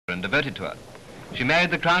and devoted to her. She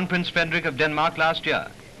married the Crown Prince Frederick of Denmark last year.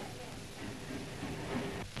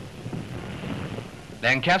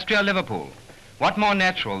 Lancastria, Liverpool. What more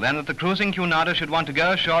natural than that the cruising Cunarder should want to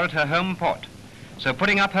go ashore at her home port? So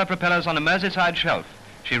putting up her propellers on a Merseyside shelf,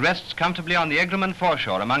 she rests comfortably on the Aground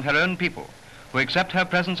foreshore among her own people, who accept her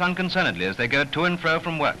presence unconcernedly as they go to and fro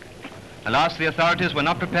from work. Alas, the authorities were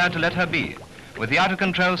not prepared to let her be. With the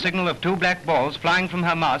out-of-control signal of 2 black balls flying from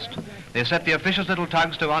her mast, they set the officious little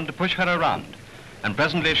tugs to on to push her around. And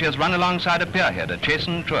presently she has run alongside a pierhead, a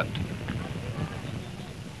chastened truant.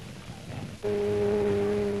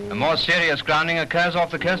 A more serious grounding occurs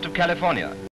off the coast of California.